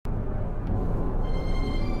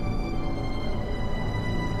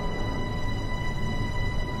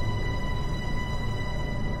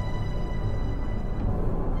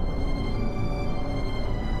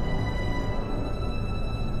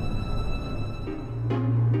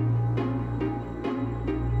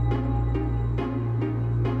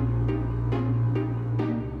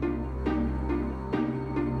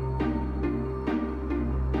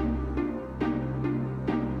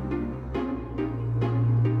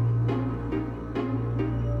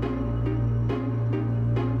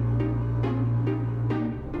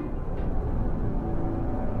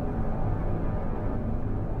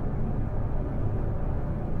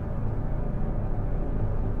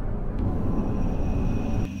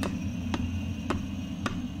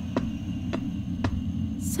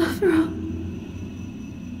Sephiroth.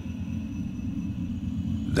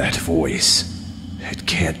 That voice. It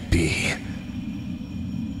can't be.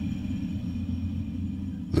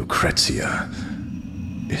 Lucrezia.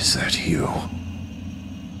 Is that you?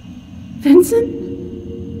 Vincent?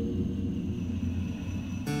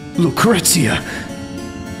 Lucrezia!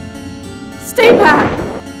 Stay back!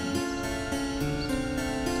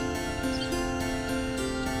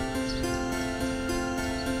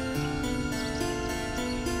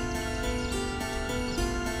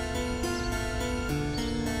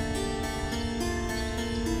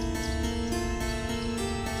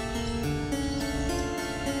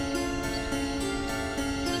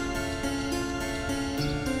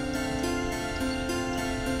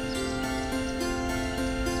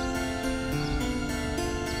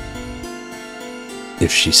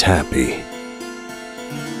 If she's happy,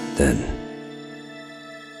 then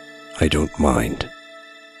I don't mind.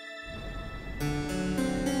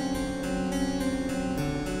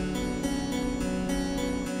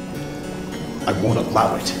 I won't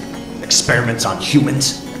allow it. Experiments on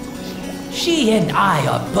humans? She and I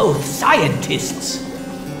are both scientists.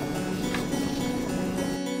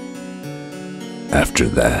 After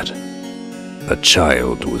that, a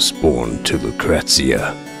child was born to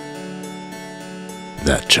Lucrezia.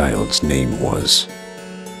 That child's name was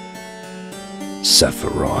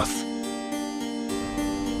Sephiroth.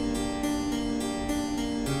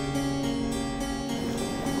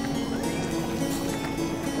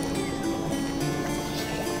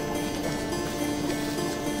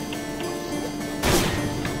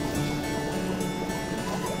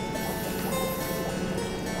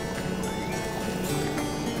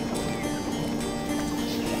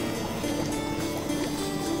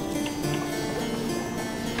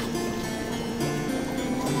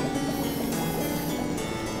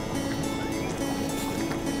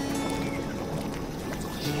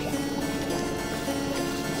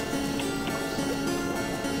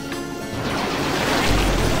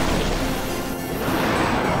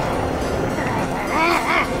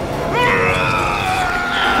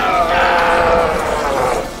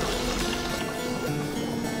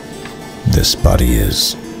 This body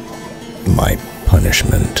is my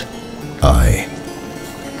punishment. I,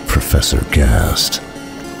 Professor Gast,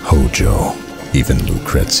 Hojo, even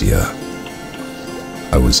Lucrezia.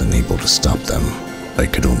 I was unable to stop them. I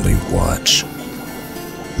could only watch.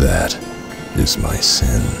 That is my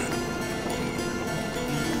sin.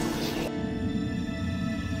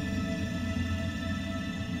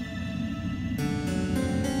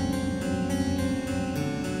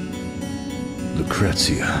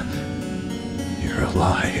 Lucrezia, you're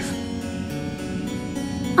alive.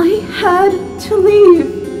 I had to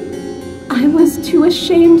leave. I was too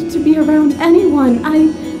ashamed to be around anyone.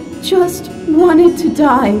 I just wanted to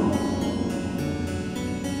die.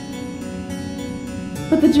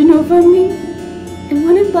 But the Genova in me, it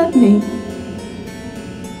wouldn't let me.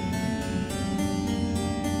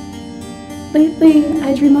 Lately,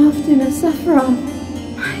 I dream often of Sephiroth,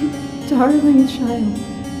 my darling child.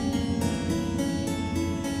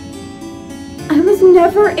 I was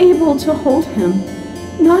never able to hold him,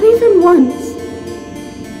 not even once.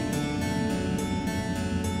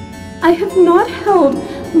 I have not held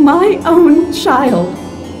my own child.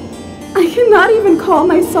 I cannot even call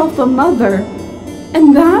myself a mother,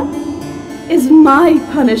 and that is my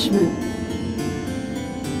punishment.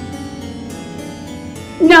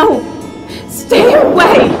 No! Stay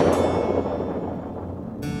away!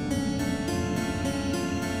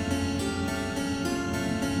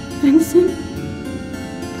 Vincent?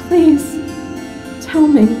 Please, tell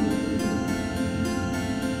me.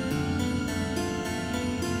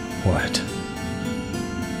 What?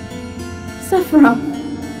 Sephiroth,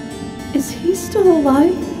 is he still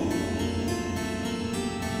alive?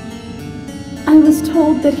 I was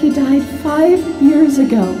told that he died 5 years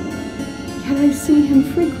ago, yet I see him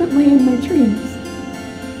frequently in my dreams.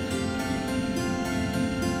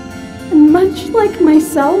 And much like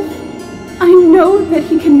myself, I know that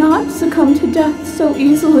he cannot succumb to death so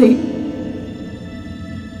easily.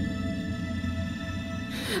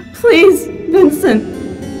 Please, Vincent,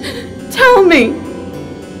 tell me.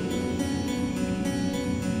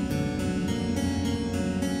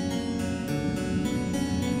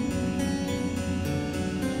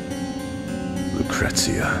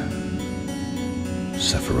 Lucrezia,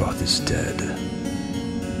 Sephiroth is dead.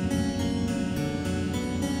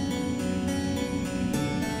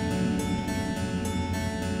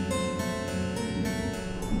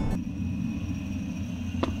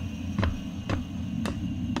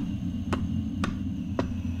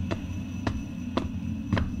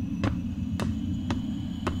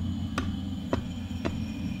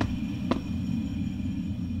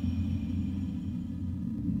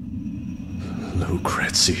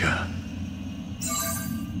 Lucrezia.